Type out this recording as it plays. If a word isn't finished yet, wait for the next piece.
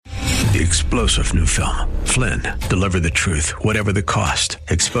The explosive new film, Flynn, deliver the truth, whatever the cost.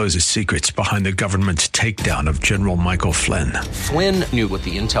 Exposes secrets behind the government's takedown of General Michael Flynn. Flynn knew what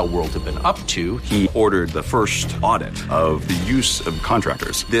the intel world had been up to. He ordered the first audit of the use of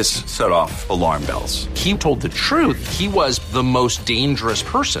contractors. This set off alarm bells. He told the truth. He was the most dangerous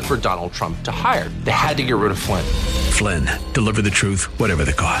person for Donald Trump to hire. They had to get rid of Flynn. Flynn, deliver the truth, whatever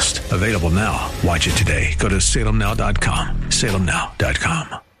the cost. Available now. Watch it today. Go to salemnow.com.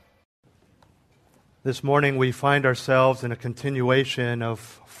 salemnow.com. This morning we find ourselves in a continuation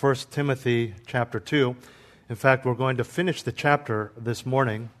of 1 Timothy chapter 2. In fact, we're going to finish the chapter this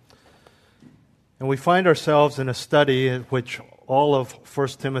morning. And we find ourselves in a study in which all of 1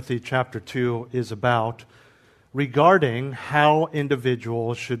 Timothy chapter 2 is about, regarding how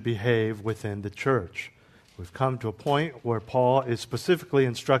individuals should behave within the church. We've come to a point where Paul is specifically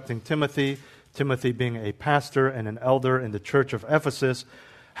instructing Timothy being a pastor and an elder in the church of Ephesus,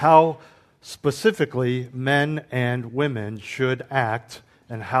 how specifically men and women should act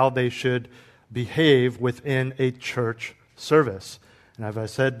and how they should behave within a church service. And as I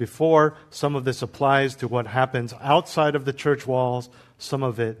said before, some of this applies to what happens outside of the church walls, some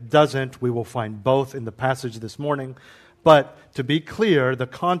of it doesn't. We will find both in the passage this morning. But to be clear, the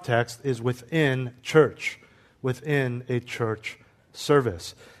context is within church, within a church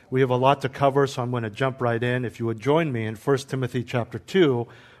service. We have a lot to cover, so I'm going to jump right in. If you would join me in 1 Timothy chapter 2,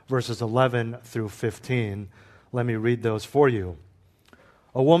 verses 11 through 15. Let me read those for you.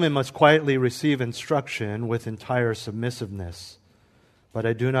 A woman must quietly receive instruction with entire submissiveness. But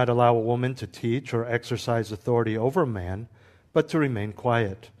I do not allow a woman to teach or exercise authority over a man, but to remain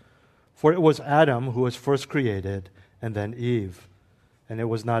quiet. For it was Adam who was first created, and then Eve. And it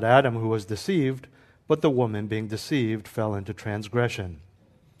was not Adam who was deceived, but the woman, being deceived, fell into transgression.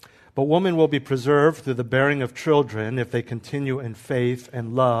 But women will be preserved through the bearing of children if they continue in faith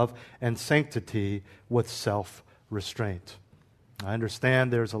and love and sanctity with self-restraint. I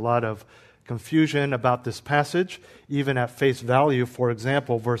understand there's a lot of confusion about this passage, even at face value. For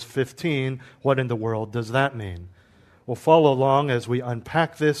example, verse 15, what in the world does that mean? Well, follow along as we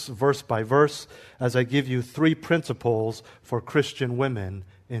unpack this verse by verse as I give you 3 principles for Christian women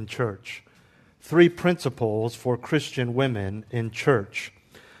in church. 3 principles for Christian women in church.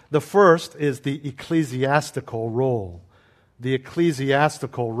 The first is the ecclesiastical role. The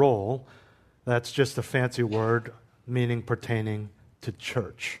ecclesiastical role, that's just a fancy word meaning pertaining to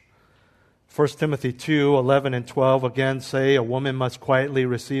church. 1 Timothy 2, 11 and 12 again say, a woman must quietly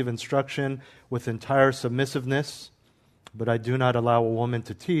receive instruction with entire submissiveness, but I do not allow a woman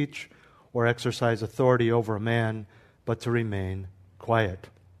to teach or exercise authority over a man, but to remain quiet.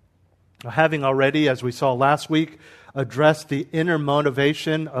 Having already, as we saw last week, addressed the inner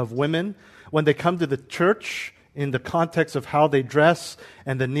motivation of women when they come to the church in the context of how they dress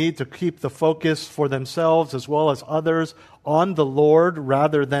and the need to keep the focus for themselves as well as others on the Lord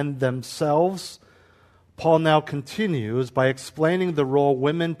rather than themselves, Paul now continues by explaining the role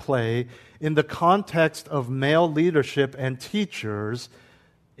women play in the context of male leadership and teachers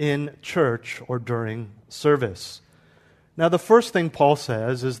in church or during service. Now, the first thing Paul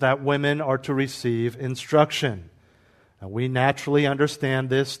says is that women are to receive instruction. Now, we naturally understand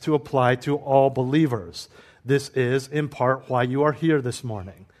this to apply to all believers. This is, in part, why you are here this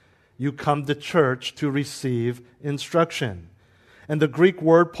morning. You come to church to receive instruction. And the Greek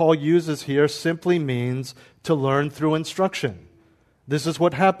word Paul uses here simply means to learn through instruction. This is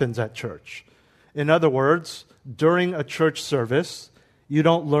what happens at church. In other words, during a church service, you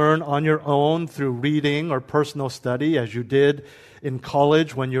don't learn on your own through reading or personal study as you did in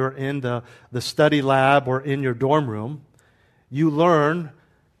college when you're in the study lab or in your dorm room. You learn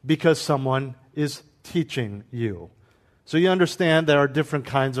because someone is teaching you. So you understand there are different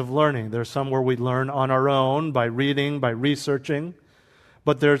kinds of learning. There's some where we learn on our own by reading, by researching.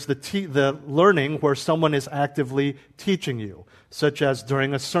 But there's the learning where someone is actively teaching you, such as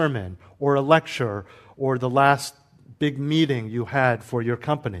during a sermon or a lecture or the last big meeting you had for your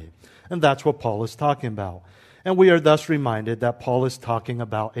company. And that's what Paul is talking about. And we are thus reminded that Paul is talking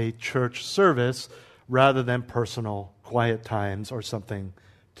about a church service rather than personal quiet times or something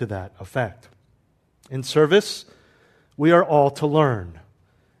to that effect. In service, we are all to learn.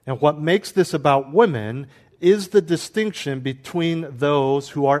 And what makes this about women is the distinction between those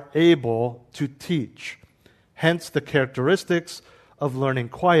who are able to teach. Hence the characteristics of learning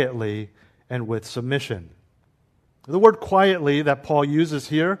quietly and with submission. The word quietly that Paul uses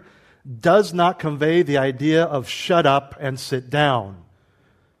here does not convey the idea of shut up and sit down.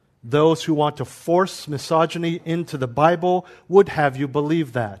 Those who want to force misogyny into the Bible would have you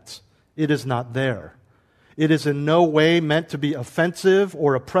believe that. It is not there. It is in no way meant to be offensive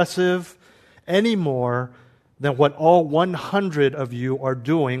or oppressive any more than what all 100 of you are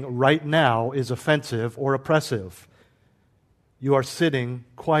doing right now is offensive or oppressive. You are sitting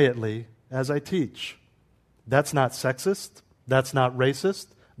quietly as I teach. That's not sexist. That's not racist.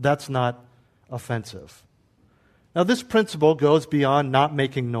 That's not offensive. Now, this principle goes beyond not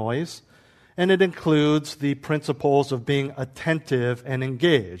making noise, and it includes the principles of being attentive and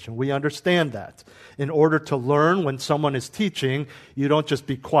engaged. And we understand that. In order to learn when someone is teaching, you don't just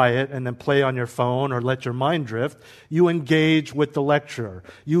be quiet and then play on your phone or let your mind drift. You engage with the lecturer.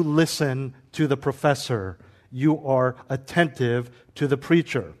 You listen to the professor. You are attentive to the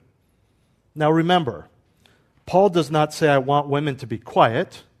preacher. Now remember, Paul does not say, I want women to be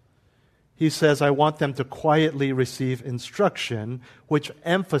quiet. He says, I want them to quietly receive instruction, which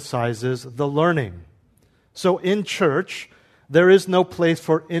emphasizes the learning. So in church, there is no place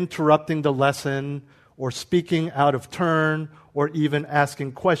for interrupting the lesson or speaking out of turn or even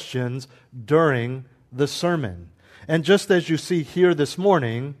asking questions during the sermon. And just as you see here this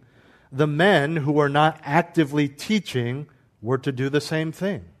morning, the men who are not actively teaching were to do the same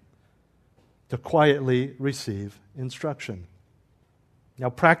thing, to quietly receive instruction. Now,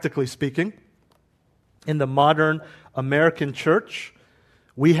 practically speaking, in the modern American church,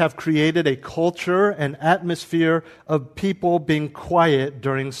 we have created a culture and atmosphere of people being quiet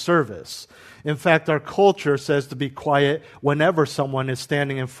during service. In fact, our culture says to be quiet whenever someone is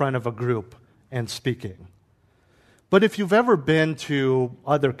standing in front of a group and speaking. But if you've ever been to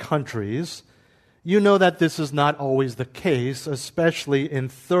other countries, you know that this is not always the case, especially in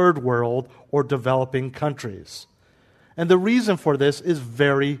third world or developing countries. And the reason for this is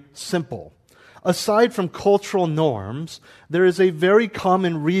very simple. Aside from cultural norms, there is a very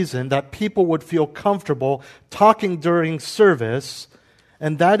common reason that people would feel comfortable talking during service,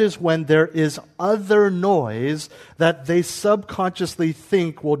 and that is when there is other noise that they subconsciously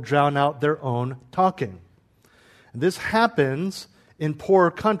think will drown out their own talking. This happens in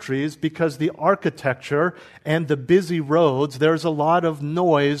poorer countries because the architecture and the busy roads, there's a lot of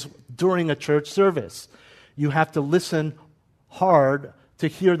noise during a church service. You have to listen hard to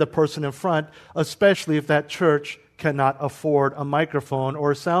hear the person in front, especially if that church cannot afford a microphone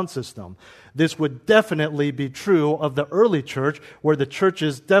or a sound system. This would definitely be true of the early church, where the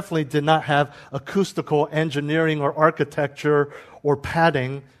churches definitely did not have acoustical engineering or architecture or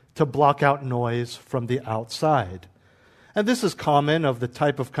padding to block out noise from the outside. And this is common of the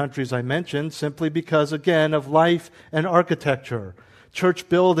type of countries I mentioned simply because, again, of life and architecture. Church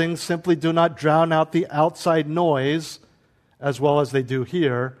buildings simply do not drown out the outside noise as well as they do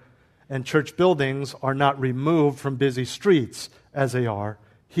here, and church buildings are not removed from busy streets as they are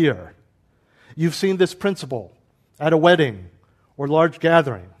here. You've seen this principle at a wedding or large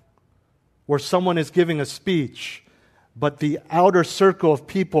gathering where someone is giving a speech, but the outer circle of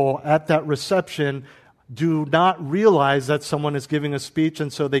people at that reception do not realize that someone is giving a speech,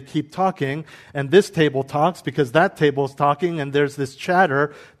 and so they keep talking, and this table talks because that table is talking, and there's this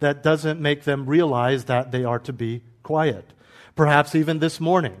chatter that doesn't make them realize that they are to be quiet. Perhaps even this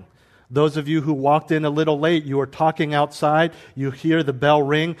morning, those of you who walked in a little late, you were talking outside, you hear the bell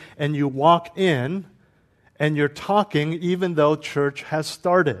ring, and you walk in, and you're talking even though church has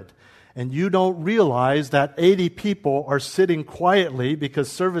started. And you don't realize that 80 people are sitting quietly because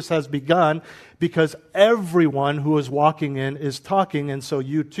service has begun, because everyone who is walking in is talking, and so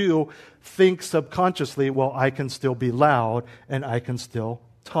you too think subconsciously, well, I can still be loud and I can still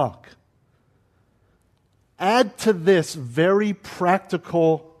talk. Add to this very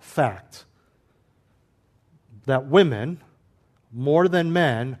practical fact that women, more than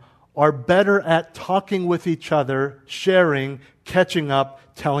men, are better at talking with each other, sharing, catching up,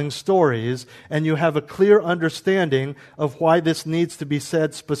 telling stories, and you have a clear understanding of why this needs to be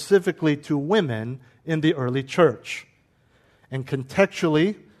said specifically to women in the early church. And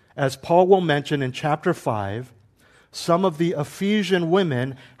contextually, as Paul will mention in chapter 5, some of the Ephesian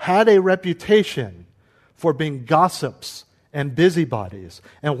women had a reputation for being gossips and busybodies.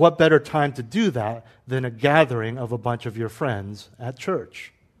 And what better time to do that than a gathering of a bunch of your friends at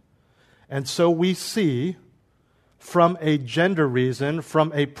church? And so we see, from a gender reason,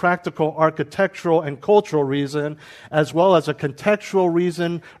 from a practical architectural and cultural reason, as well as a contextual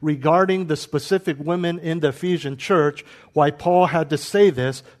reason regarding the specific women in the Ephesian church, why Paul had to say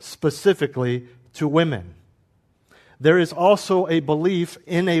this specifically to women. There is also a belief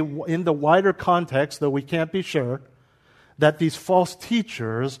in the wider context, though we can't be sure, that these false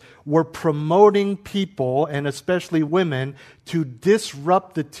teachers were promoting people, and especially women, to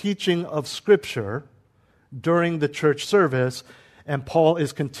disrupt the teaching of Scripture during the church service, and Paul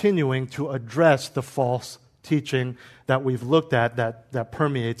is continuing to address the false teaching that we've looked at that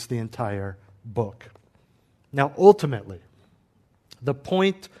permeates the entire book. Now, ultimately, the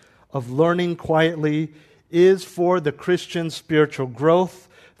point of learning quietly is for the Christian spiritual growth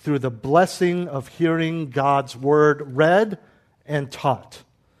through the blessing of hearing God's word read and taught.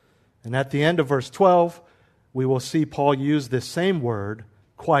 And at the end of verse 12, we will see Paul use this same word,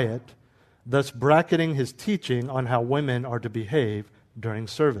 quiet, thus bracketing his teaching on how women are to behave during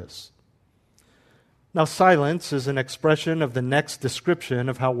service. Now, silence is an expression of the next description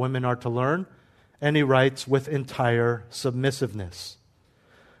of how women are to learn, and he writes, with entire submissiveness.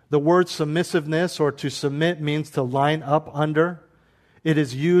 The word submissiveness, or to submit, means to line up under. It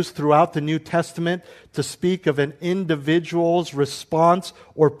is used throughout the New Testament to speak of an individual's response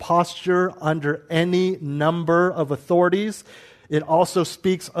or posture under any number of authorities. It also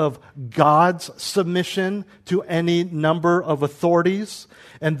speaks of God's submission to any number of authorities.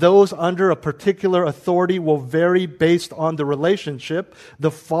 And those under a particular authority will vary based on the relationship.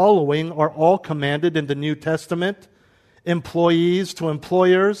 The following are all commanded in the New Testament: employees to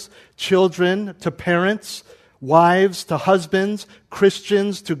employers, children to parents, wives to husbands,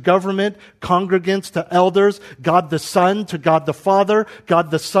 Christians to government, congregants to elders, God the Son to God the Father, God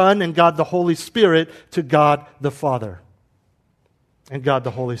the Son and God the Holy Spirit to God the Father, and God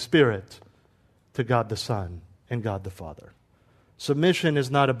the Holy Spirit to God the Son and God the Father. Submission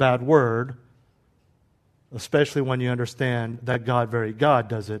is not a bad word, especially when you understand that God, very God,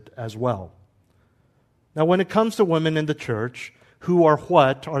 does it as well. Now, when it comes to women in the church, who or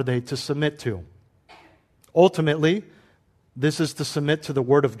what are they to submit to? Ultimately, this is to submit to the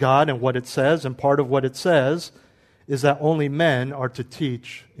Word of God and what it says, and part of what it says is that only men are to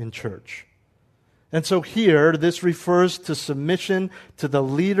teach in church. And so here, this refers to submission to the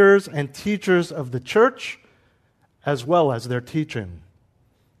leaders and teachers of the church, as well as their teaching.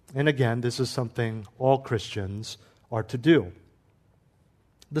 And again, this is something all Christians are to do.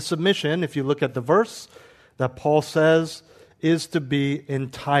 The submission, if you look at the verse that Paul says, is to be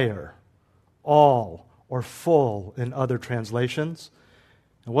entire, all, or full in other translations.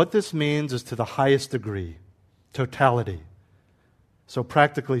 And what this means is to the highest degree, totality. So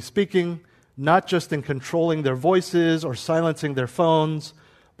practically speaking, not just in controlling their voices or silencing their phones,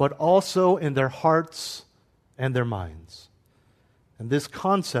 but also in their hearts and their minds. And this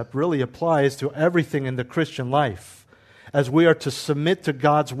concept really applies to everything in the Christian life, as we are to submit to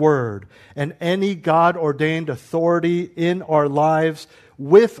God's Word and any God-ordained authority in our lives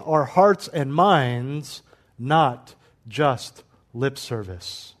with our hearts and minds, not just lip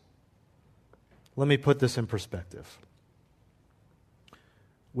service. Let me put this in perspective.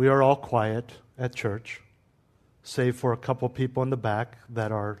 We are all quiet at church, save for a couple people in the back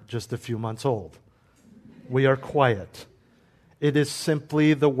that are just a few months old. We are quiet. It is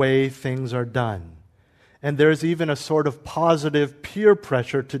simply the way things are done. And there's even a sort of positive peer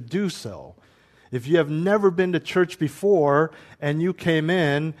pressure to do so. If you have never been to church before and you came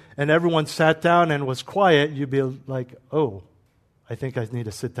in and everyone sat down and was quiet, you'd be like, oh, I think I need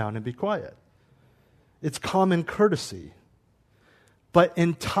to sit down and be quiet. It's common courtesy. But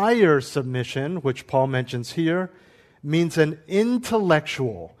entire submission, which Paul mentions here, means an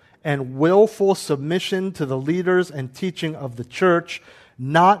intellectual and willful submission to the leaders and teaching of the church,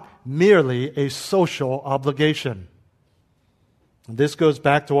 not merely a social obligation. And this goes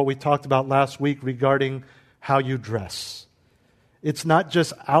back to what we talked about last week regarding how you dress. It's not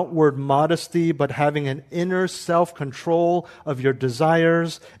just outward modesty, but having an inner self-control of your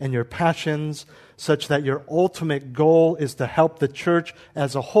desires and your passions, such that your ultimate goal is to help the church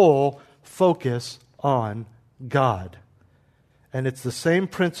as a whole focus on God. And it's the same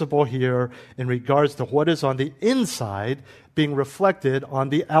principle here in regards to what is on the inside being reflected on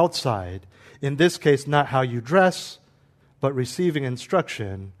the outside. In this case, not how you dress, but receiving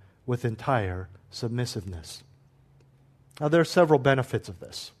instruction with entire submissiveness. Now, there are several benefits of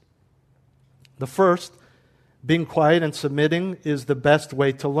this. The first, being quiet and submitting is the best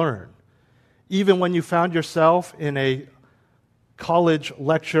way to learn. Even when you found yourself in a college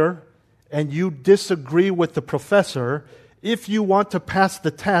lecture and you disagree with the professor, if you want to pass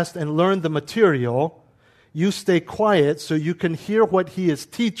the test and learn the material, you stay quiet so you can hear what he is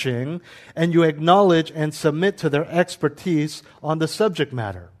teaching and you acknowledge and submit to their expertise on the subject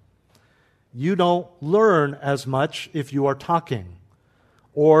matter. You don't learn as much if you are talking.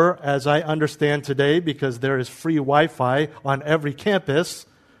 Or, as I understand today, because there is free Wi-Fi on every campus,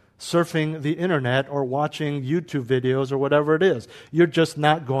 surfing the internet or watching YouTube videos or whatever it is. You're just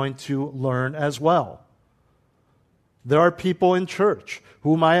not going to learn as well. There are people in church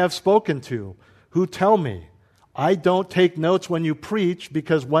whom I have spoken to who tell me, I don't take notes when you preach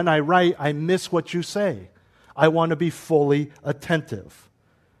because when I write, I miss what you say. I want to be fully attentive.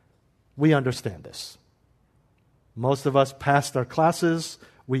 We understand this. Most of us passed our classes.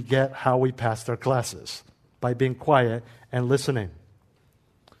 We get how we passed our classes, by being quiet and listening.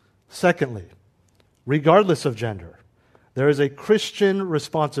 Secondly, regardless of gender, there is a Christian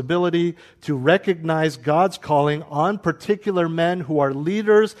responsibility to recognize God's calling on particular men who are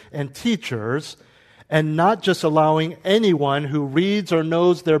leaders and teachers, and not just allowing anyone who reads or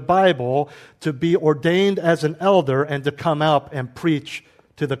knows their Bible to be ordained as an elder and to come up and preach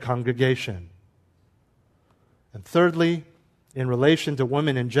to the congregation. And thirdly, in relation to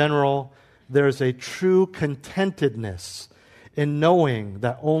women in general, there is a true contentedness in knowing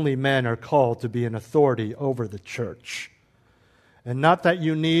that only men are called to be an authority over the church. And not that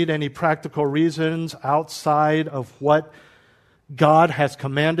you need any practical reasons outside of what God has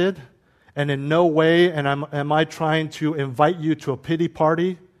commanded, and in no way am I trying to invite you to a pity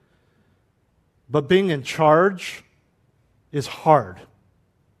party, but being in charge is hard.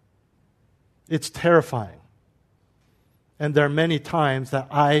 It's terrifying. And there are many times that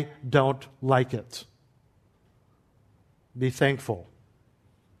I don't like it. Be thankful,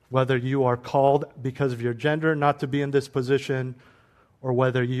 whether you are called because of your gender not to be in this position, or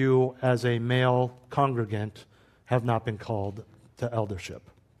whether you, as a male congregant, have not been called to eldership.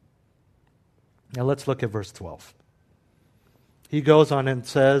 Now let's look at verse 12. He goes on and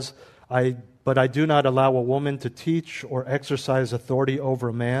says, But I do not allow a woman to teach or exercise authority over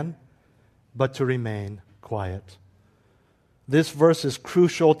a man, but to remain quiet. This verse is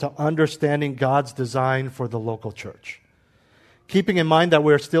crucial to understanding God's design for the local church. Keeping in mind that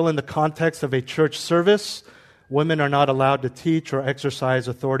we're still in the context of a church service, women are not allowed to teach or exercise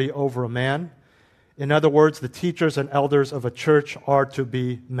authority over a man. In other words, the teachers and elders of a church are to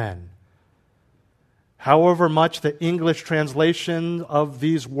be men. However much the English translation of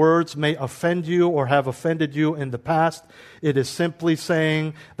these words may offend you or have offended you in the past, it is simply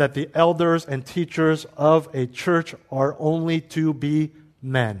saying that the elders and teachers of a church are only to be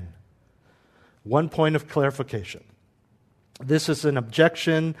men. One point of clarification. This is an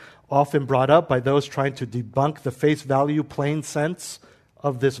objection often brought up by those trying to debunk the face value, plain sense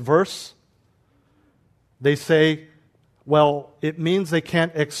of this verse. They say, well, it means they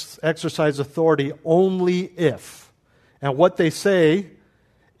can't exercise authority only if. And what they say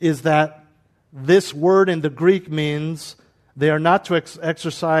is that this word in the Greek means they are not to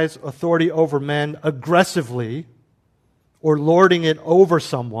exercise authority over men aggressively, or lording it over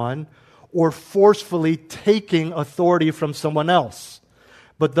someone, or forcefully taking authority from someone else.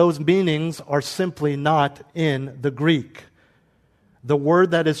 But those meanings are simply not in the Greek. The word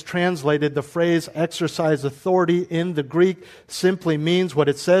that is translated, the phrase exercise authority in the Greek, simply means what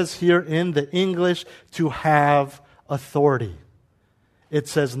it says here in the English, to have authority. It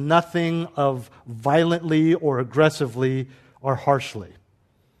says nothing of violently or aggressively or harshly.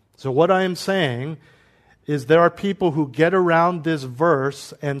 So what I am saying is there are people who get around this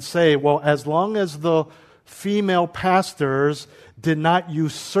verse and say, well, as long as the female pastors did not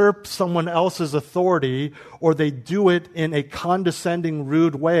usurp someone else's authority, or they do it in a condescending,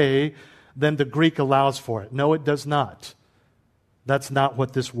 rude way, then the Greek allows for it. No, it does not. That's not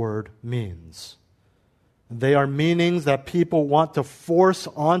what this word means. They are meanings that people want to force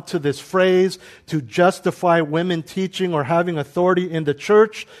onto this phrase to justify women teaching or having authority in the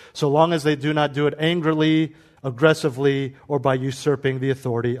church, so long as they do not do it angrily, aggressively, or by usurping the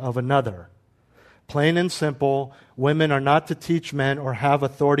authority of another. Plain and simple, women are not to teach men or have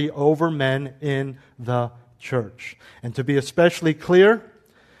authority over men in the church. And to be especially clear,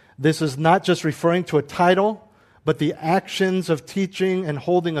 this is not just referring to a title, but the actions of teaching and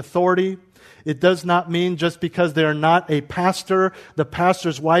holding authority. It does not mean just because they are not a pastor, the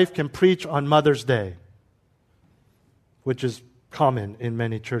pastor's wife can preach on Mother's Day, which is common in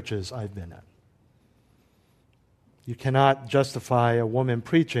many churches I've been at. You cannot justify a woman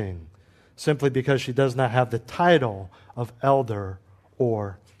preaching simply because she does not have the title of elder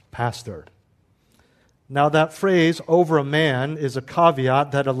or pastor. Now that phrase, over a man, is a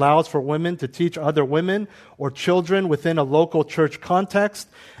caveat that allows for women to teach other women or children within a local church context,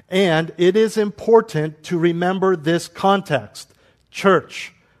 and it is important to remember this context,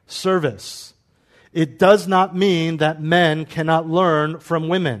 church, service. It does not mean that men cannot learn from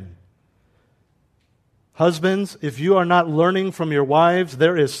women. Husbands, if you are not learning from your wives,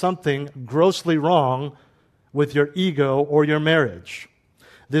 there is something grossly wrong with your ego or your marriage.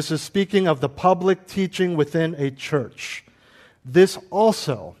 This is speaking of the public teaching within a church. This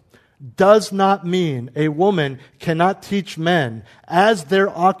also does not mean a woman cannot teach men as their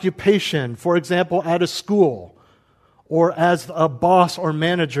occupation, for example, at a school, or as a boss or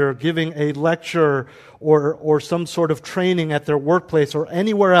manager giving a lecture or some sort of training at their workplace or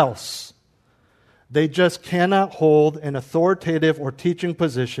anywhere else. They just cannot hold an authoritative or teaching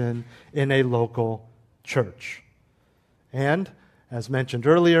position in a local church. And, as mentioned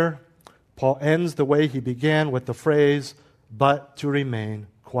earlier, Paul ends the way he began with the phrase, "but to remain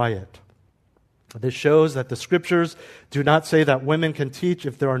quiet." This shows that the Scriptures do not say that women can teach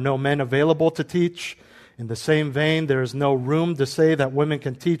if there are no men available to teach. In the same vein, there is no room to say that women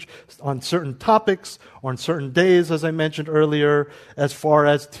can teach on certain topics or on certain days, as I mentioned earlier. As far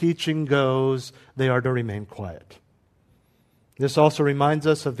as teaching goes, they are to remain quiet. This also reminds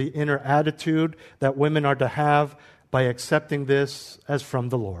us of the inner attitude that women are to have by accepting this as from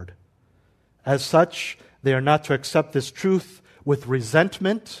the Lord. As such, they are not to accept this truth with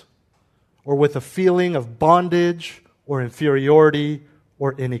resentment or with a feeling of bondage or inferiority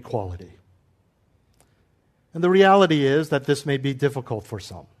or inequality. And the reality is that this may be difficult for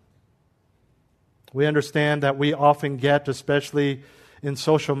some. We understand that we often get, especially in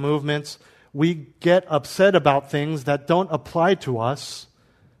social movements, we get upset about things that don't apply to us,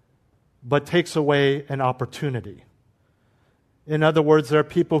 but takes away an opportunity. In other words, there are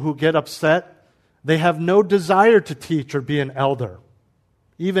people who get upset. They have no desire to teach or be an elder,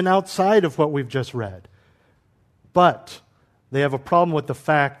 even outside of what we've just read. But they have a problem with the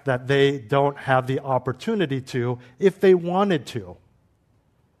fact that they don't have the opportunity to if they wanted to.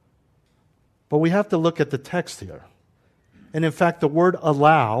 But we have to look at the text here. And in fact, the word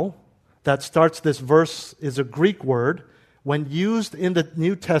allow that starts this verse is a Greek word. When used in the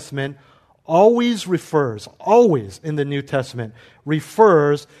New Testament, always in the New Testament,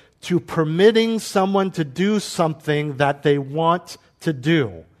 refers to permitting someone to do something that they want to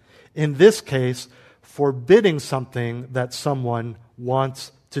do. In this case, forbidding something that someone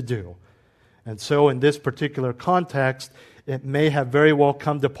wants to do. And so in this particular context, it may have very well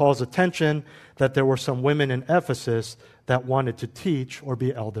come to Paul's attention that there were some women in Ephesus that wanted to teach or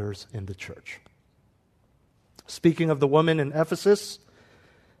be elders in the church. Speaking of the women in Ephesus,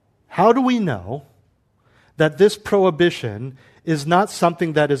 how do we know that this prohibition is not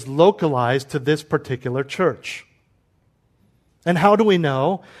something that is localized to this particular church? And how do we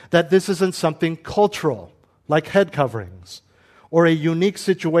know that this isn't something cultural, like head coverings, or a unique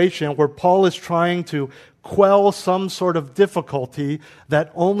situation where Paul is trying to quell some sort of difficulty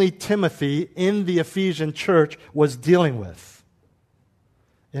that only Timothy in the Ephesian church was dealing with?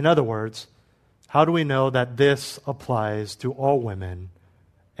 In other words, how do we know that this applies to all women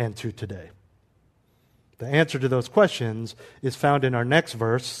and to today? The answer to those questions is found in our next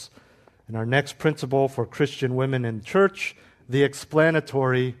verse, in our next principle for Christian women in church, the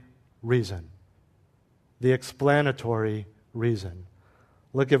explanatory reason. The explanatory reason.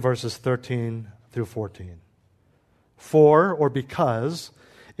 Look at verses 13 through 14. For, or because,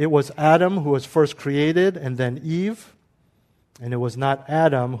 it was Adam who was first created and then Eve, and it was not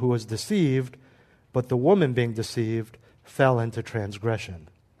Adam who was deceived, but the woman being deceived fell into transgression.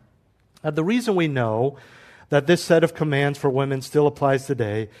 Now, the reason we know that this set of commands for women still applies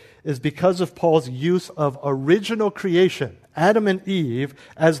today is because of Paul's use of original creation, Adam and Eve,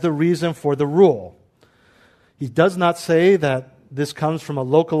 as the reason for the rule. He does not say that this comes from a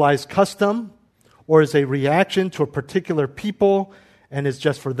localized custom or is a reaction to a particular people and is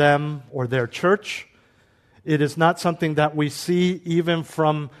just for them or their church. It is not something that we see even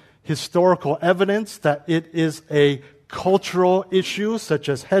from historical evidence that it is a cultural issue, such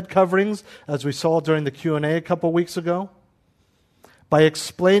as head coverings, as we saw during the Q&A a couple weeks ago. By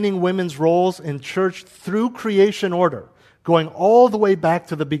explaining women's roles in church through creation order, going all the way back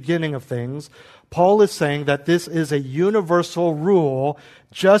to the beginning of things, Paul is saying that this is a universal rule,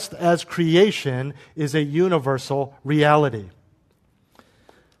 just as creation is a universal reality.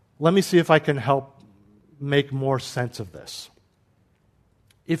 Let me see if I can help make more sense of this.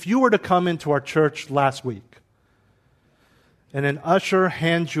 If you were to come into our church last week, and an usher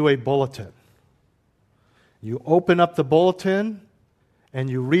hands you a bulletin. You open up the bulletin and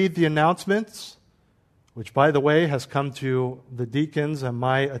you read the announcements, which, by the way, has come to the deacons and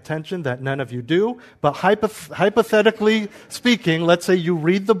my attention that none of you do. But hypothetically speaking, let's say you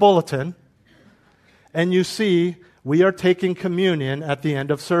read the bulletin and you see we are taking communion at the end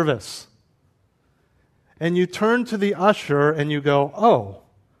of service. And you turn to the usher and you go, "Oh,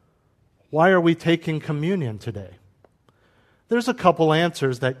 why are we taking communion today?" There's a couple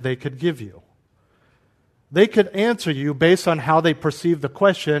answers that they could give you. They could answer you based on how they perceive the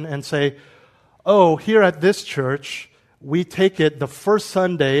question and say, "Oh, here at this church, we take it the first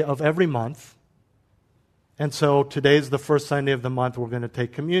Sunday of every month, and so today's the first Sunday of the month, we're going to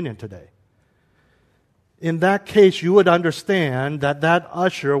take communion today." in that case, you would understand that that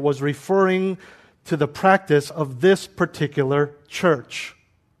usher was referring to the practice of this particular church.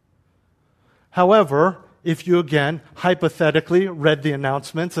 However, if you again hypothetically read the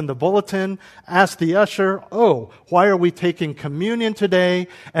announcements in the bulletin, asked the usher, "Oh, why are we taking communion today?"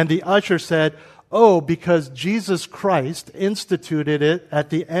 And the usher said, "Oh, because Jesus Christ instituted it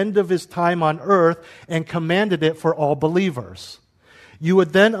at the end of his time on earth and commanded it for all believers," you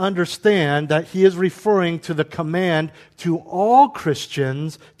would then understand that he is referring to the command to all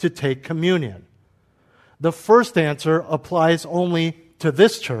Christians to take communion. The first answer applies only to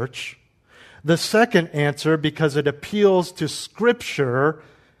this church. The second answer, because it appeals to Scripture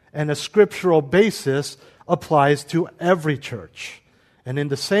and a scriptural basis, applies to every church. And in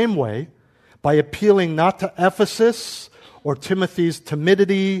the same way, by appealing not to Ephesus or Timothy's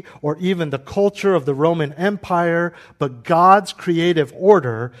timidity or even the culture of the Roman Empire, but God's creative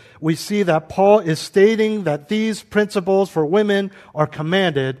order, we see that Paul is stating that these principles for women are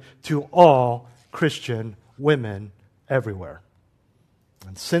commanded to all Christian women everywhere.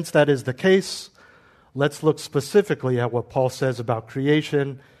 And since that is the case, let's look specifically at what Paul says about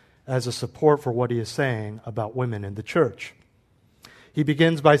creation as a support for what he is saying about women in the church. He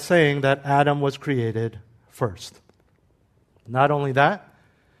begins by saying that Adam was created first. Not only that,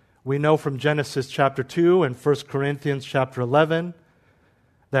 we know from Genesis chapter 2 and 1 Corinthians chapter 11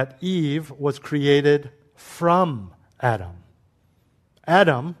 that Eve was created from Adam.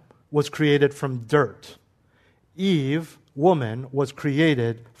 Adam was created from dirt. Eve, woman, was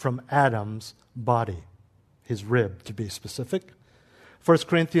created from Adam's body, his rib to be specific. 1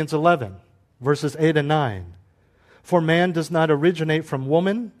 Corinthians 11, verses 8 and 9. For man does not originate from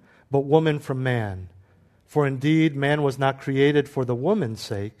woman, but woman from man. For indeed, man was not created for the woman's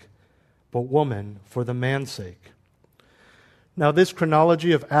sake, but woman for the man's sake. Now, this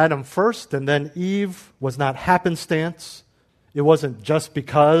chronology of Adam first and then Eve was not happenstance. It wasn't just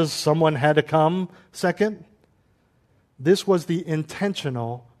because someone had to come second. This was the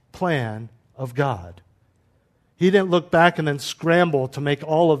intentional plan of God. He didn't look back and then scramble to make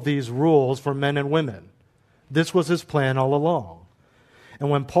all of these rules for men and women. This was his plan all along. And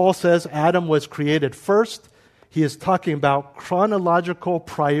when Paul says Adam was created first, he is talking about chronological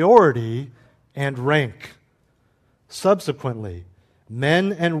priority and rank. Subsequently,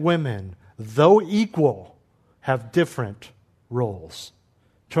 men and women, though equal, have different roles.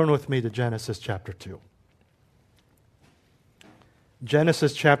 Turn with me to Genesis chapter 2.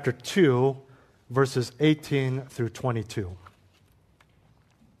 Genesis chapter 2, verses 18 through 22.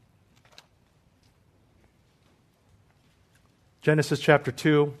 Genesis chapter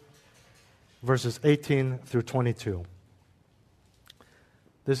 2, verses 18 through 22.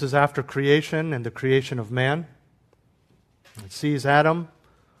 This is after creation and the creation of man. It sees Adam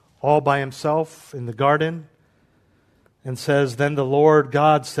all by himself in the garden and says, Then the Lord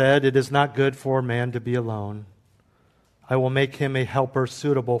God said, It is not good for man to be alone. I will make him a helper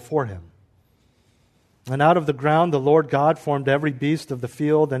suitable for him. And out of the ground the Lord God formed every beast of the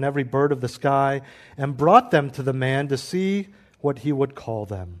field and every bird of the sky and brought them to the man to see what he would call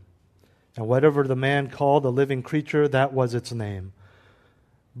them. And whatever the man called a living creature, that was its name.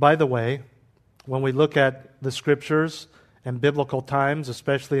 By the way, when we look at the Scriptures and biblical times,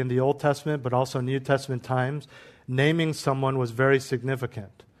 especially in the Old Testament, but also New Testament times, naming someone was very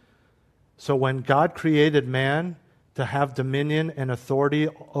significant. So when God created man to have dominion and authority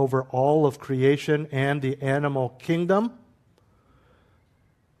over all of creation and the animal kingdom,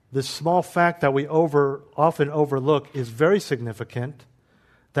 this small fact that we often overlook is very significant,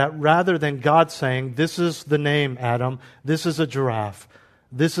 that rather than God saying, this is the name, Adam, this is a giraffe,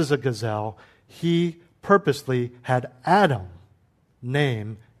 this is a gazelle, he purposely had Adam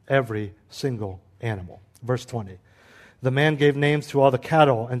name every single animal. Verse 20. The man gave names to all the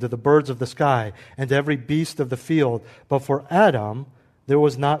cattle and to the birds of the sky and to every beast of the field, but for Adam there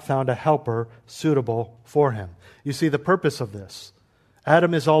was not found a helper suitable for him. You see the purpose of this.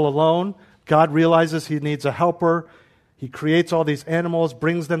 Adam is all alone. God realizes he needs a helper. He creates all these animals,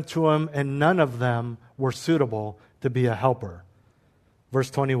 brings them to him, and none of them were suitable to be a helper.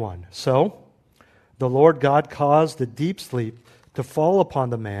 Verse 21. So the Lord God caused a deep sleep to fall upon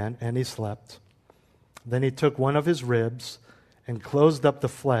the man, and he slept. Then he took one of his ribs and closed up the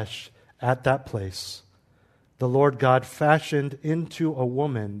flesh at that place. The Lord God fashioned into a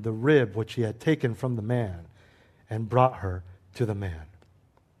woman the rib which he had taken from the man and brought her to the man.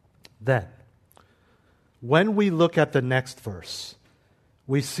 Then, when we look at the next verse,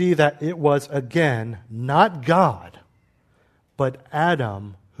 we see that it was again not God, but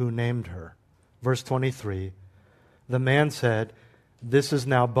Adam who named her. Verse 23, the man said, This is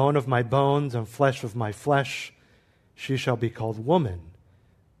now bone of my bones and flesh of my flesh. She shall be called woman,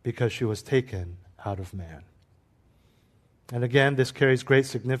 because she was taken out of man. And again, this carries great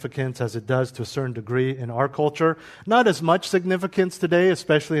significance, as it does to a certain degree in our culture. Not as much significance today,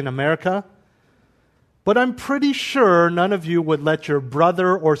 especially in America. But I'm pretty sure none of you would let your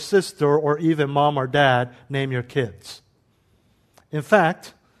brother or sister or even mom or dad name your kids. In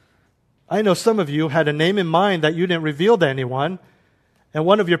fact, I know some of you had a name in mind that you didn't reveal to anyone, and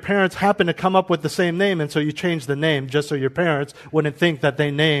one of your parents happened to come up with the same name, and so you changed the name just so your parents wouldn't think that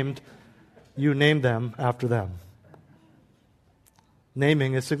you named them after them.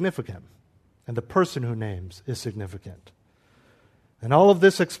 Naming is significant, and the person who names is significant. And all of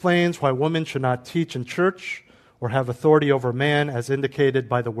this explains why women should not teach in church or have authority over man, as indicated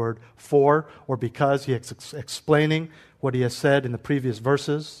by the word for or because. He is explaining what he has said in the previous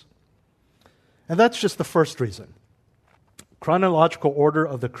verses. And that's just the first reason. Chronological order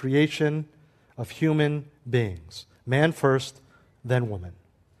of the creation of human beings. Man first, then woman.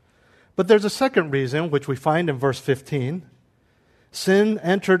 But there's a second reason, which we find in verse 15. Sin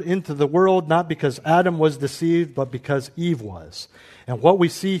entered into the world not because Adam was deceived, but because Eve was. And what we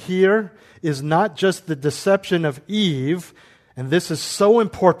see here is not just the deception of Eve, and this is so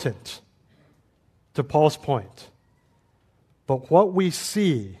important to Paul's point, but what we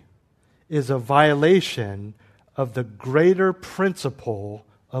see is a violation of the greater principle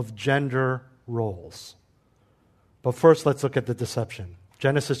of gender roles. But first, let's look at the deception.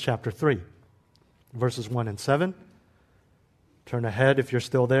 Genesis chapter 3, verses 1 and 7. Turn ahead if you're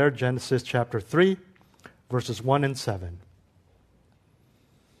still there. Genesis chapter 3, verses 1 and 7.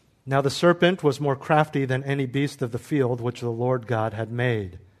 Now the serpent was more crafty than any beast of the field which the Lord God had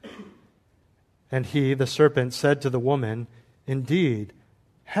made. And he, the serpent, said to the woman, Indeed,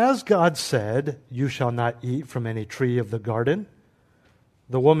 has God said, You shall not eat from any tree of the garden?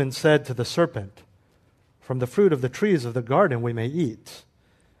 The woman said to the serpent, From the fruit of the trees of the garden we may eat,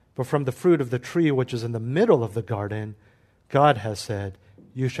 but from the fruit of the tree which is in the middle of the garden, God has said,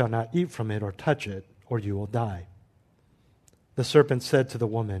 You shall not eat from it or touch it, or you will die. The serpent said to the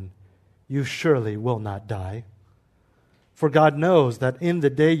woman, You surely will not die. For God knows that in the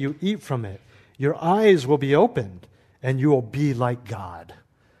day you eat from it, your eyes will be opened, and you will be like God,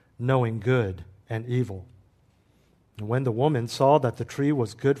 knowing good and evil. And when the woman saw that the tree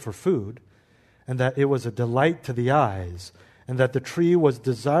was good for food, and that it was a delight to the eyes, and that the tree was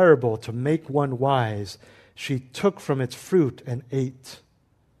desirable to make one wise, she took from its fruit and ate.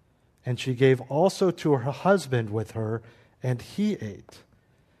 And she gave also to her husband with her, and he ate.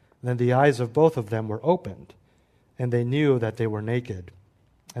 Then the eyes of both of them were opened, and they knew that they were naked.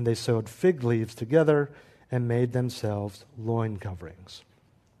 And they sewed fig leaves together and made themselves loin coverings.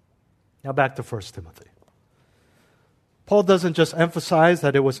 Now back to 1 Timothy. Paul doesn't just emphasize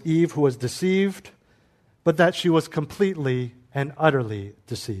that it was Eve who was deceived, but that she was completely and utterly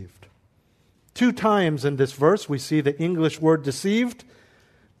deceived. 2 times in this verse we see the English word deceived,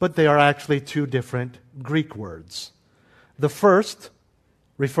 but they are actually 2 different Greek words. The first,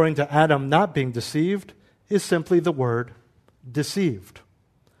 referring to Adam not being deceived, is simply the word deceived.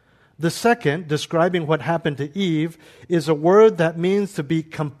 The second, describing what happened to Eve, is a word that means to be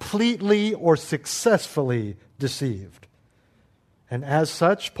completely or successfully deceived. And as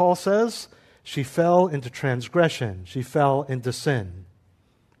such, Paul says, she fell into transgression. She fell into sin.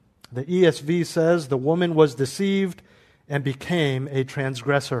 The ESV says the woman was deceived and became a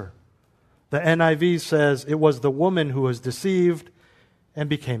transgressor. The NIV says it was the woman who was deceived and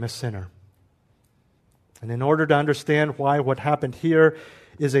became a sinner. And in order to understand why what happened here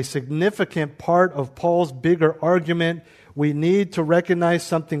is a significant part of Paul's bigger argument, we need to recognize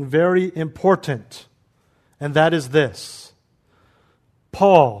something very important, and that is this.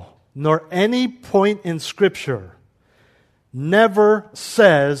 Paul, nor any point in Scripture, never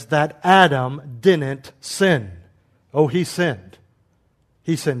says that Adam didn't sin. Oh, he sinned.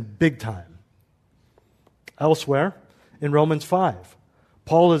 He sinned big time. Elsewhere, in Romans 5,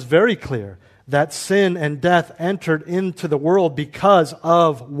 Paul is very clear that sin and death entered into the world because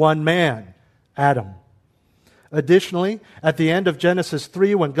of one man, Adam. Additionally, at the end of Genesis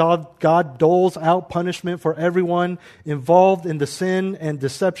 3, when God doles out punishment for everyone involved in the sin and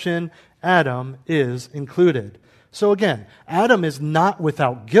deception, Adam is included. So again, Adam is not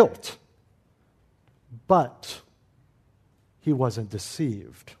without guilt, but he wasn't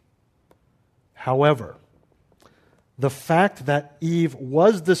deceived. However, the fact that Eve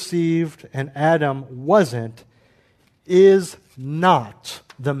was deceived and Adam wasn't is not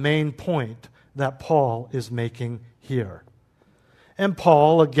the main point that Paul is making here. And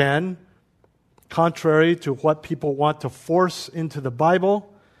Paul, again, contrary to what people want to force into the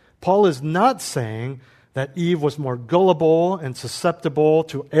Bible. Paul is not saying that Eve was more gullible and susceptible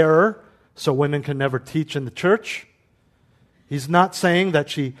to error, so women can never teach in the church. He's not saying that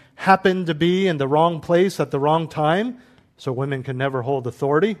she happened to be in the wrong place at the wrong time, so women can never hold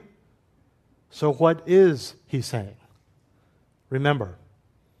authority. So what is he saying? Remember,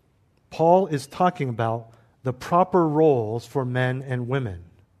 Paul is talking about the proper roles for men and women.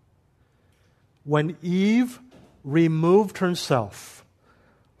 When Eve removed herself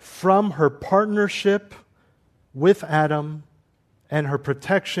from her partnership with Adam and her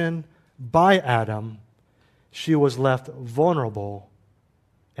protection by Adam, she was left vulnerable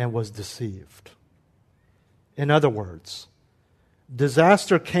and was deceived. In other words,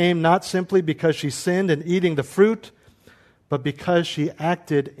 disaster came not simply because she sinned in eating the fruit, but because she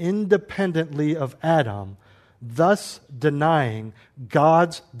acted independently of Adam, thus denying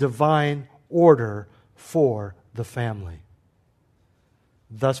God's divine order for the family,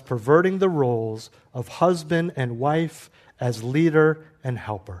 thus perverting the roles of husband and wife as leader and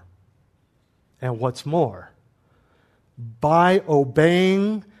helper. And what's more, by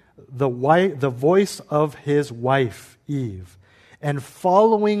obeying the voice of his wife, Eve, and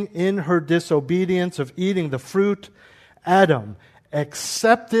following in her disobedience of eating the fruit, Adam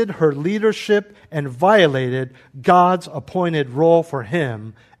accepted her leadership and violated God's appointed role for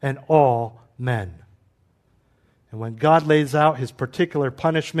him and all men. And when God lays out his particular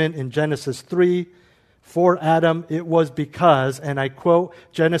punishment in Genesis 3 for Adam, it was because, and I quote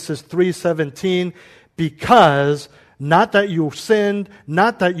Genesis 3:17, because not that you sinned,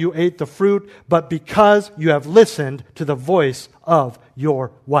 not that you ate the fruit, but because you have listened to the voice of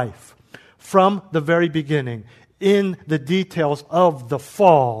your wife. From the very beginning, in the details of the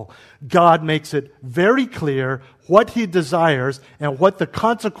fall, God makes it very clear what he desires and what the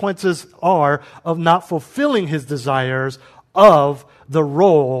consequences are of not fulfilling his desires of the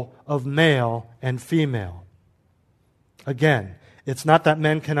role of male and female. Again, it's not that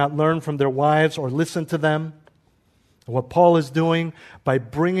men cannot learn from their wives or listen to them. What Paul is doing by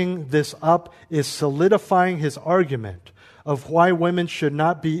bringing this up is solidifying his argument of why women should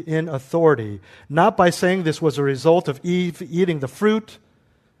not be in authority, not by saying this was a result of Eve eating the fruit,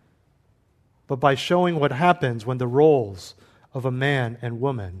 but by showing what happens when the roles of a man and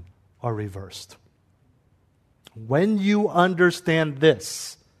woman are reversed. When you understand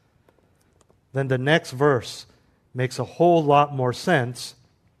this, then the next verse makes a whole lot more sense,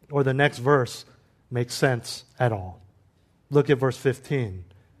 or the next verse makes sense at all. Look at verse 15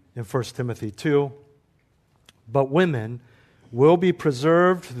 in 1 Timothy 2. But women will be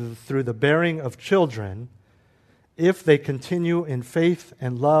preserved through the bearing of children if they continue in faith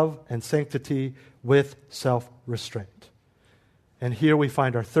and love and sanctity with self-restraint. And here we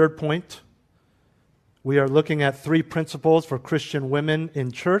find our third point. We are looking at three principles for Christian women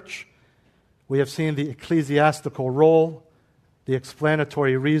in church. We have seen the ecclesiastical role, the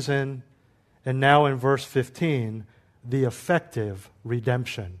explanatory reason, and now in verse 15, the effective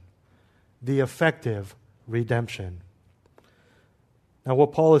redemption. The effective redemption. Now,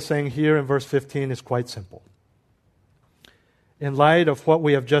 what Paul is saying here in verse 15 is quite simple. In light of what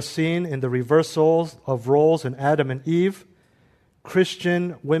we have just seen in the reversals of roles in Adam and Eve,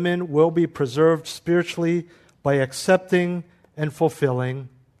 Christian women will be preserved spiritually by accepting and fulfilling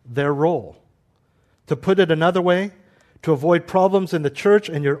their role. To put it another way, to avoid problems in the church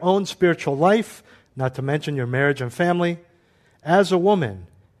and your own spiritual life, not to mention your marriage and family, as a woman,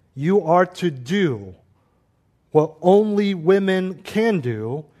 you are to do what only women can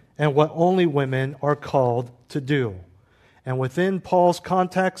do and what only women are called to do. And within Paul's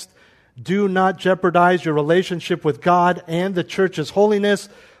context, do not jeopardize your relationship with God and the church's holiness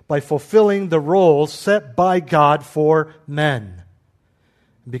by fulfilling the roles set by God for men.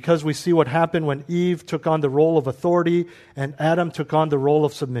 Because we see what happened when Eve took on the role of authority and Adam took on the role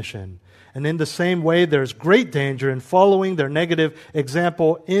of submission. And in the same way, there's great danger in following their negative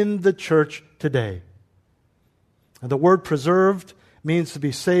example in the church today. The word preserved means to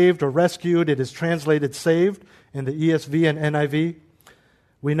be saved or rescued. It is translated saved in the ESV and NIV.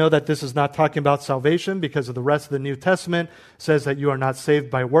 We know that this is not talking about salvation because of the rest of the New Testament says that you are not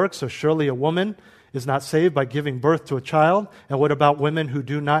saved by works, so surely a woman is not saved by giving birth to a child. And what about women who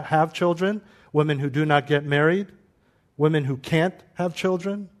do not have children? Women who do not get married? Women who can't have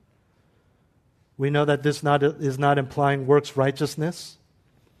children? We know that this is not implying works righteousness.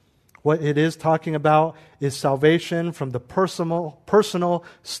 What it is talking about is salvation from the personal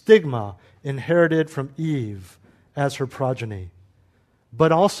stigma inherited from Eve as her progeny,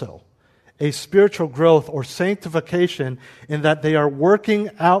 but also a spiritual growth or sanctification in that they are working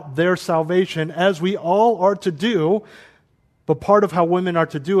out their salvation as we all are to do. But part of how women are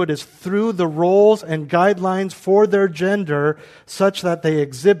to do it is through the roles and guidelines for their gender such that they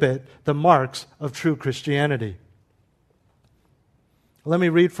exhibit the marks of true Christianity. Let me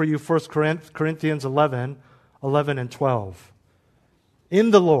read for you 1 Corinthians 11 and 12.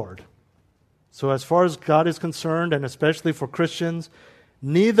 In the Lord, so as far as God is concerned, and especially for Christians,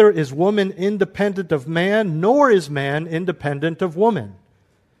 neither is woman independent of man, nor is man independent of woman.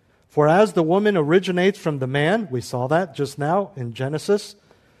 For as the woman originates from the man, we saw that just now in Genesis,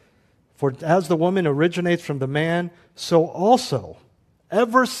 for as the woman originates from the man, so also,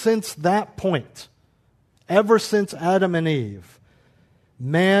 ever since that point, ever since Adam and Eve,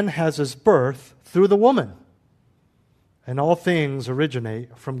 man has his birth through the woman. And all things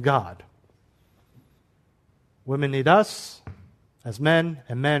originate from God. Women need us as men,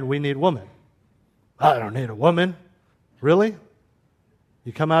 and men, we need women. I don't need a woman. Really?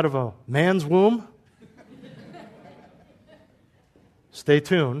 You come out of a man's womb? Stay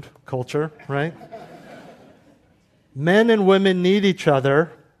tuned, culture, right? Men and women need each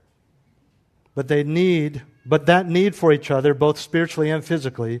other, but that need for each other, both spiritually and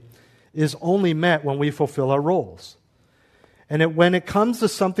physically, is only met when we fulfill our roles. And when it comes to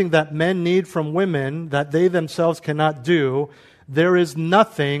something that men need from women that they themselves cannot do, there is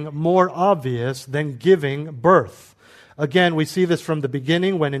nothing more obvious than giving birth. Again, we see this from the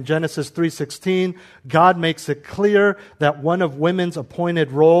beginning when in Genesis 3:16, God makes it clear that one of women's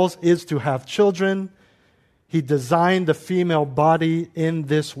appointed roles is to have children. He designed the female body in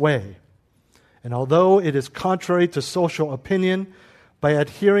this way. And although it is contrary to social opinion, by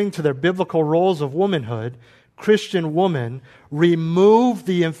adhering to their biblical roles of womanhood, Christian women remove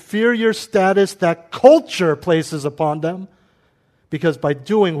the inferior status that culture places upon them, because by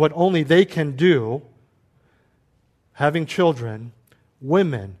doing what only they can do, having children,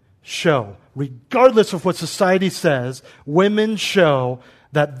 women show, regardless of what society says, women show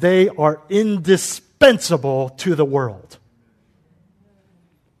that they are indispensable to the world.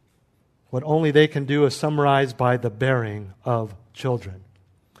 What only they can do is summarized by the bearing of children.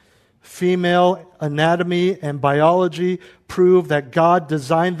 Female anatomy and biology prove that God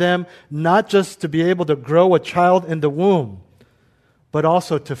designed them not just to be able to grow a child in the womb, but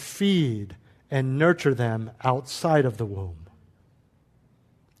also to feed and nurture them outside of the womb.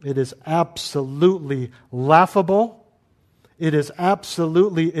 It is absolutely laughable. It is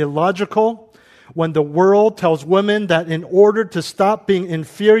absolutely illogical when the world tells women that in order to stop being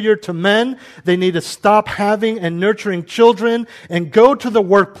inferior to men, they need to stop having and nurturing children and go to the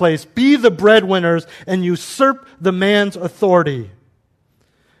workplace, be the breadwinners, and usurp the man's authority.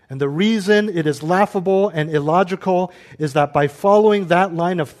 And the reason it is laughable and illogical is that by following that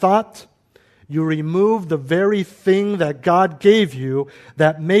line of thought, you remove the very thing that God gave you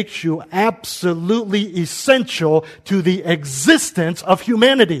that makes you absolutely essential to the existence of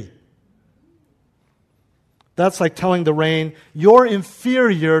humanity. That's like telling the rain, you're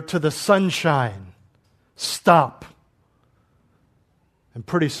inferior to the sunshine. Stop. And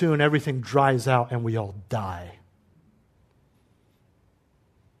pretty soon everything dries out and we all die.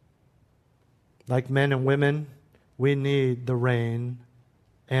 Like men and women, we need the rain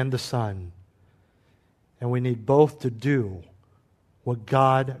and the sun. And we need both to do what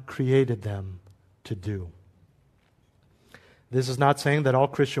God created them to do. This is not saying that all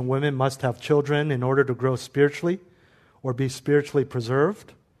Christian women must have children in order to grow spiritually or be spiritually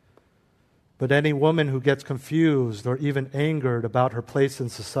preserved. But any woman who gets confused or even angered about her place in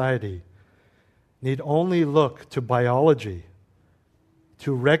society need only look to biology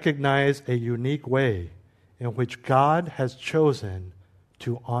to recognize a unique way in which God has chosen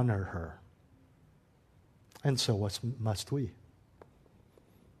to honor her. And so must we.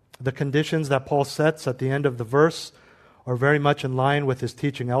 The conditions that Paul sets at the end of the verse are very much in line with his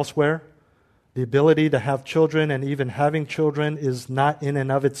teaching elsewhere. The ability to have children and even having children is not in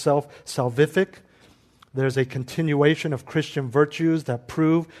and of itself salvific. There's a continuation of Christian virtues that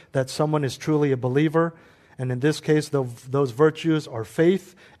prove that someone is truly a believer. And in this case, those virtues are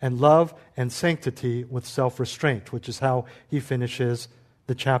faith and love and sanctity with self-restraint, which is how he finishes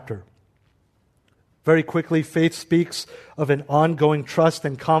the chapter. Very quickly, faith speaks of an ongoing trust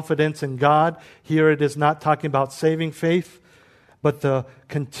and confidence in God. Here it is not talking about saving faith, but the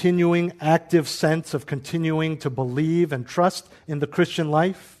continuing active sense of continuing to believe and trust in the Christian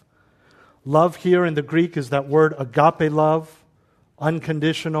life. Love here in the Greek is that word agape love,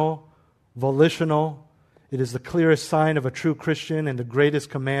 unconditional, volitional. It is the clearest sign of a true Christian and the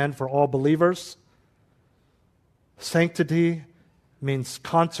greatest command for all believers. Sanctity, means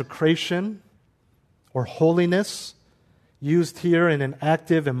consecration or holiness, used here in an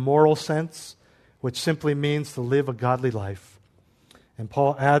active and moral sense, which simply means to live a godly life. And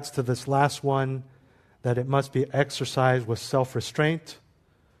Paul adds to this last one that it must be exercised with self-restraint.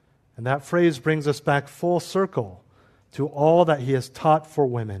 And that phrase brings us back full circle to all that he has taught for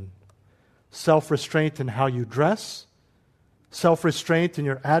women. Self-restraint in how you dress, self-restraint in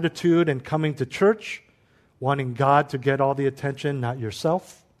your attitude and coming to church, wanting God to get all the attention, not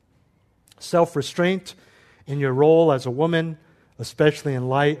yourself. Self-restraint in your role as a woman, especially in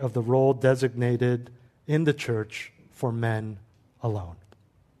light of the role designated in the church for men alone.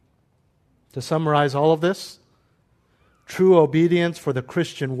 To summarize all of this, true obedience for the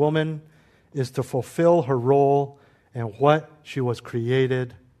Christian woman is to fulfill her role and what she was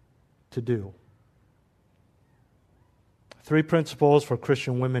created to do. 3 principles for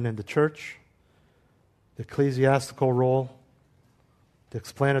Christian women in the church: the ecclesiastical role, the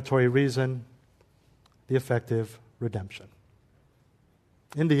explanatory reason, the effective redemption.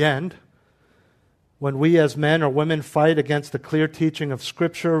 In the end, when we as men or women fight against the clear teaching of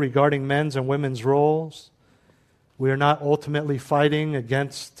Scripture regarding men's and women's roles, we are not ultimately fighting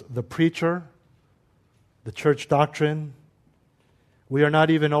against the preacher, the church doctrine. We are not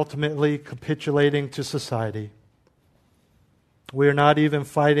even ultimately capitulating to society. We are not even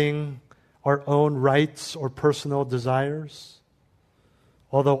fighting our own rights or personal desires,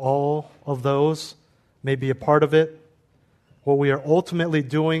 although all of those may be a part of it. What we are ultimately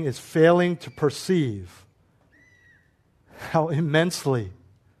doing is failing to perceive how immensely,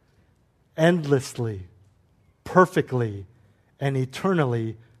 endlessly, perfectly, and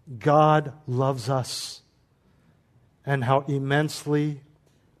eternally God loves us, and how immensely,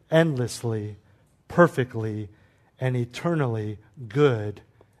 endlessly, perfectly, and eternally good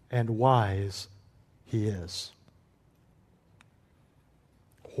and wise He is.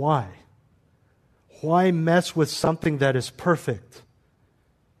 Why? Why mess with something that is perfect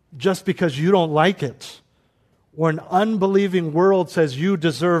just because you don't like it, or an unbelieving world says you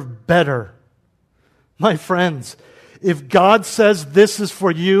deserve better? My friends, if God says this is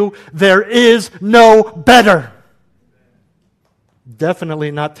for you, there is no better. Definitely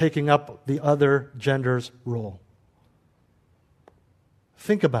not taking up the other gender's role.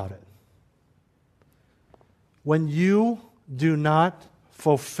 Think about it. When you do not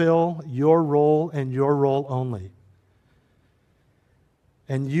fulfill your role and your role only,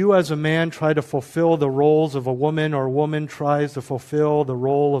 and you as a man try to fulfill the roles of a woman, or a woman tries to fulfill the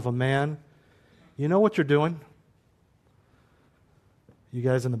role of a man, you know what you're doing? You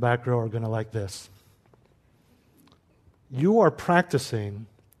guys in the back row are going to like this. You are practicing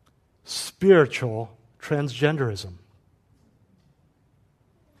spiritual transgenderism.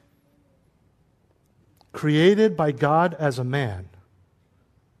 Created by God as a man,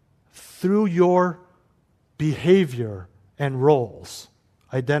 through your behavior and roles,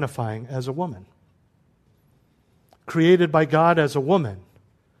 identifying as a woman. Created by God as a woman,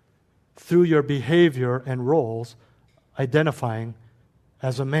 through your behavior and roles, identifying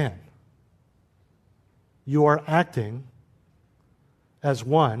as a man. You are acting as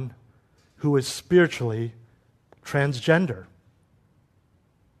one who is spiritually transgender.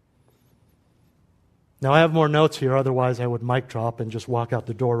 Now, I have more notes here, otherwise I would mic drop and just walk out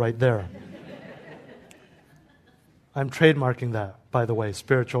the door right there. I'm trademarking that, by the way,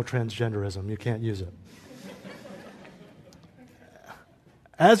 spiritual transgenderism. You can't use it.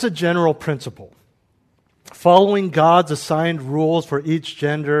 As a general principle, following God's assigned rules for each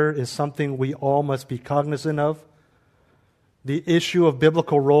gender is something we all must be cognizant of. The issue of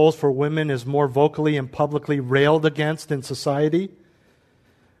biblical roles for women is more vocally and publicly railed against in society.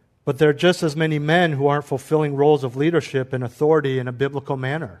 But there are just as many men who aren't fulfilling roles of leadership and authority in a biblical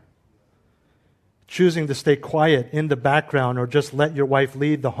manner. Choosing to stay quiet in the background, or just let your wife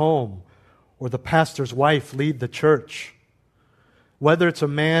lead the home, or the pastor's wife lead the church. Whether it's a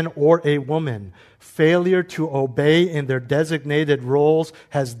man or a woman, failure to obey in their designated roles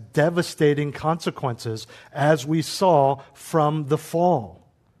has devastating consequences, as we saw from the fall.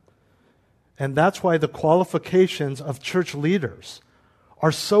 And that's why the qualifications of church leaders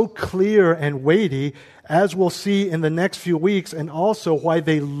are so clear and weighty, as we'll see in the next few weeks, and also why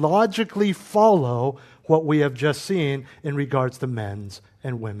they logically follow what we have just seen in regards to men's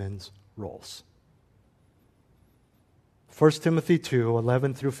and women's roles. 1 Timothy 2,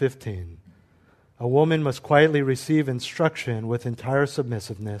 11 through 15. A woman must quietly receive instruction with entire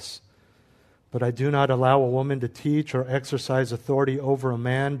submissiveness, but I do not allow a woman to teach or exercise authority over a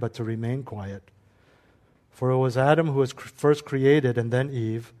man, but to remain quiet. For it was Adam who was first created, and then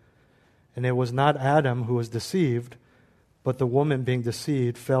Eve. And it was not Adam who was deceived, But the woman, being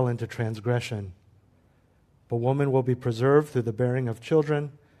deceived, fell into transgression. But woman will be preserved through the bearing of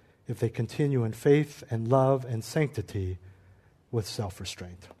children if they continue in faith and love and sanctity with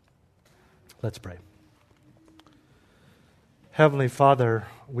self-restraint. Let's pray. Heavenly Father,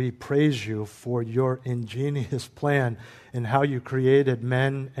 we praise you for your ingenious plan in how you created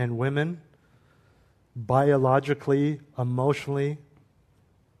men and women, biologically, emotionally,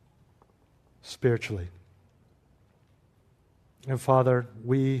 spiritually. And Father,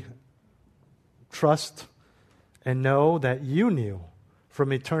 we trust and know that you knew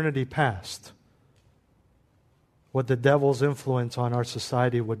from eternity past what the devil's influence on our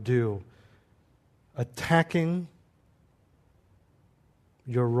society would do, attacking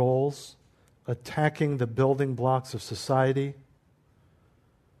your roles, attacking the building blocks of society,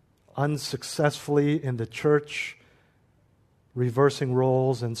 unsuccessfully in the church, reversing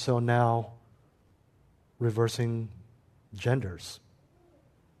roles, and so now reversing genders.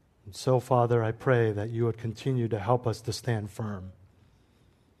 And so, Father, I pray that you would continue to help us to stand firm.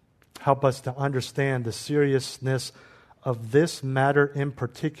 Help us to understand the seriousness of this matter in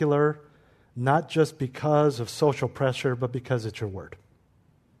particular, not just because of social pressure, but because it's your word.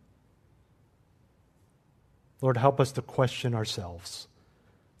 Lord, help us to question ourselves,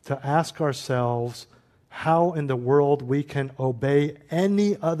 to ask ourselves how in the world we can obey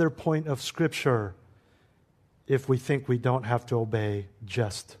any other point of Scripture if we think we don't have to obey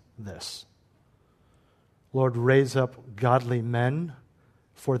just this. Lord, raise up godly men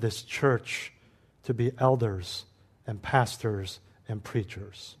for this church to be elders and pastors and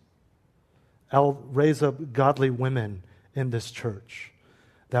preachers. Raise up godly women in this church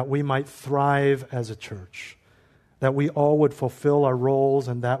that we might thrive as a church, that we all would fulfill our roles,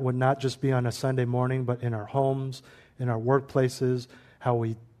 and that would not just be on a Sunday morning, but in our homes, in our workplaces, how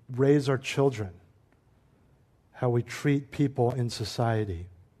we raise our children, how we treat people in society.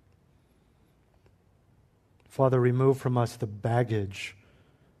 Father, remove from us the baggage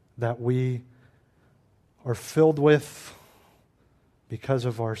that we are filled with because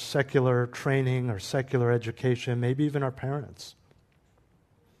of our secular training, our secular education, maybe even our parents.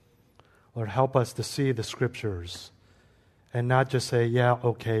 Lord, help us to see the Scriptures and not just say, yeah,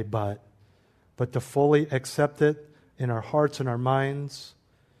 okay, but to fully accept it in our hearts and our minds,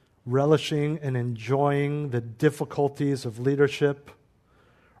 relishing and enjoying the difficulties of leadership,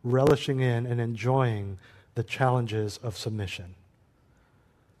 relishing in and enjoying the challenges of submission.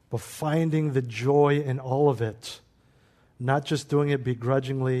 But finding the joy in all of it, not just doing it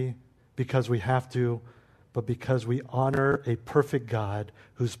begrudgingly because we have to, but because we honor a perfect God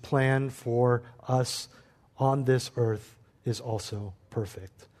whose plan for us on this earth is also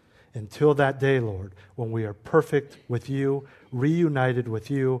perfect. Until that day, Lord, when we are perfect with you, reunited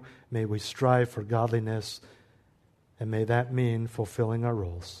with you, may we strive for godliness, and may that mean fulfilling our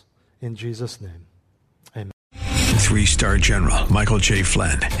roles. In Jesus' name, amen. 3-star General Michael J.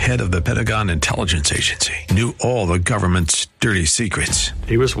 Flynn, head of the Pentagon Intelligence Agency, knew all the government's dirty secrets.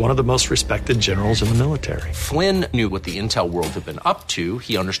 He was one of the most respected generals in the military. Flynn knew what the intel world had been up to.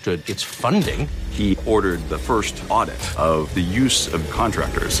 He understood its funding. He ordered the first audit of the use of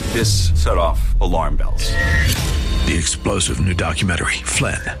contractors. This set off alarm bells. The explosive new documentary,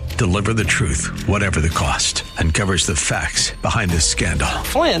 Flynn, Deliver the Truth, Whatever the Cost, uncovers the facts behind this scandal.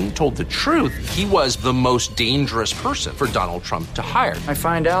 Flynn told the truth. He was the most dangerous person for Donald Trump to hire. I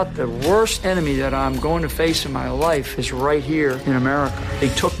find out the worst enemy that I'm going to face in my life is right here in America. They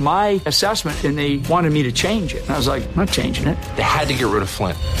took my assessment and they wanted me to change it. And I was like, I'm not changing it. They had to get rid of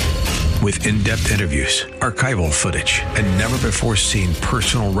Flynn. With in-depth interviews, archival footage, and never-before-seen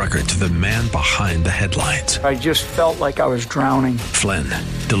personal records of the man behind the headlines. I just felt like I was drowning. Flynn,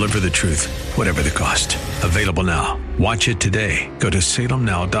 Deliver the Truth, Whatever the Cost. Available now. Watch it today. Go to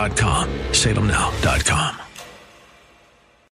salemnow.com. salemnow.com.